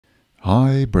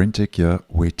Hi, BrenTech here,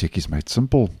 where tech is made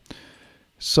simple.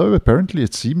 So apparently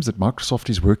it seems that Microsoft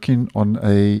is working on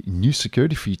a new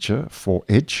security feature for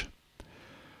Edge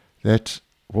that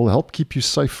will help keep you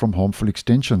safe from harmful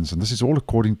extensions. And this is all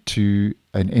according to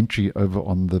an entry over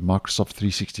on the Microsoft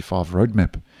 365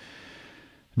 roadmap.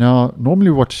 Now,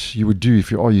 normally what you would do if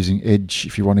you are using Edge,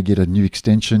 if you want to get a new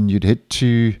extension, you'd head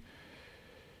to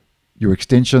your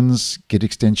extensions, get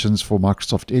extensions for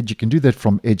Microsoft Edge. You can do that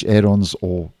from Edge add-ons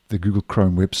or the Google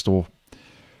Chrome Web Store.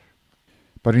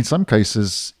 But in some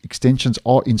cases, extensions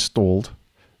are installed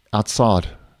outside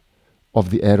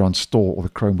of the add-on store or the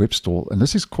Chrome Web Store. And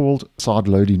this is called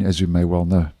sideloading, as you may well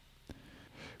know,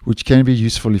 which can be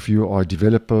useful if you are a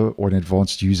developer or an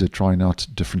advanced user trying out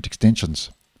different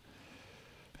extensions.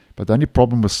 But the only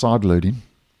problem with sideloading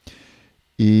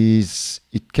is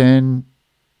it can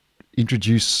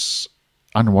introduce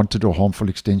unwanted or harmful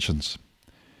extensions.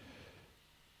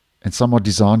 And some are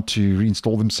designed to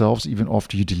reinstall themselves even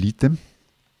after you delete them.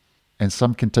 And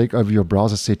some can take over your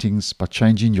browser settings by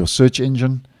changing your search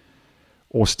engine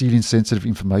or stealing sensitive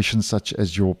information such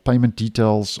as your payment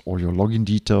details or your login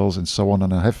details and so on.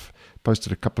 And I have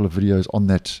posted a couple of videos on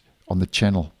that on the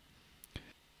channel.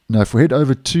 Now, if we head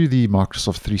over to the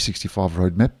Microsoft 365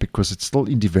 roadmap, because it's still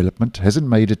in development, hasn't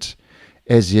made it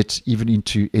as yet even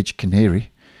into Edge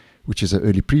Canary, which is an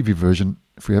early preview version.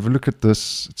 If we have a look at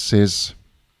this, it says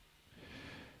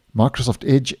Microsoft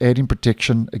Edge adding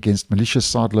protection against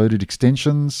malicious sideloaded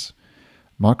extensions.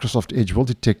 Microsoft Edge will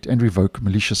detect and revoke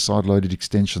malicious sideloaded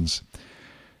extensions.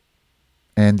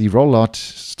 And the rollout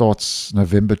starts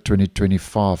November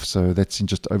 2025, so that's in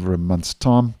just over a month's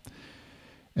time.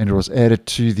 And it was added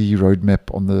to the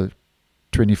roadmap on the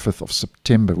 25th of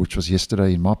September, which was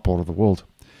yesterday in my part of the world.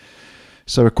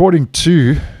 So according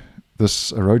to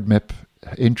this roadmap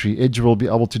entry, Edge will be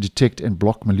able to detect and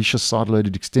block malicious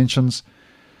sideloaded extensions.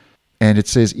 And it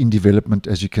says in development,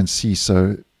 as you can see.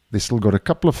 So they still got a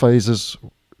couple of phases,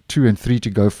 2 and 3 to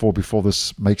go for before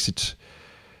this makes it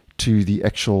to the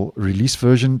actual release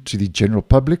version to the general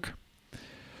public.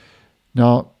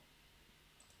 Now,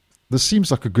 this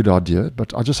seems like a good idea,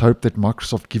 but I just hope that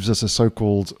Microsoft gives us a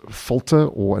so-called filter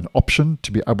or an option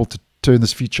to be able to turn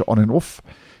this feature on and off.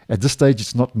 At this stage,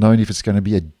 it's not known if it's going to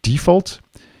be a default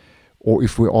or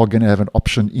if we are going to have an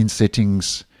option in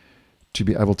settings to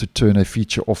be able to turn a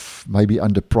feature off, maybe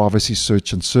under privacy,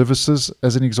 search and services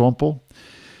as an example.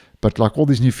 But like all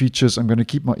these new features, I'm going to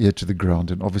keep my ear to the ground.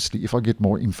 And obviously, if I get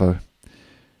more info,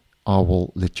 I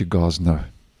will let you guys know.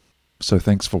 So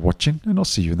thanks for watching, and I'll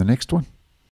see you in the next one.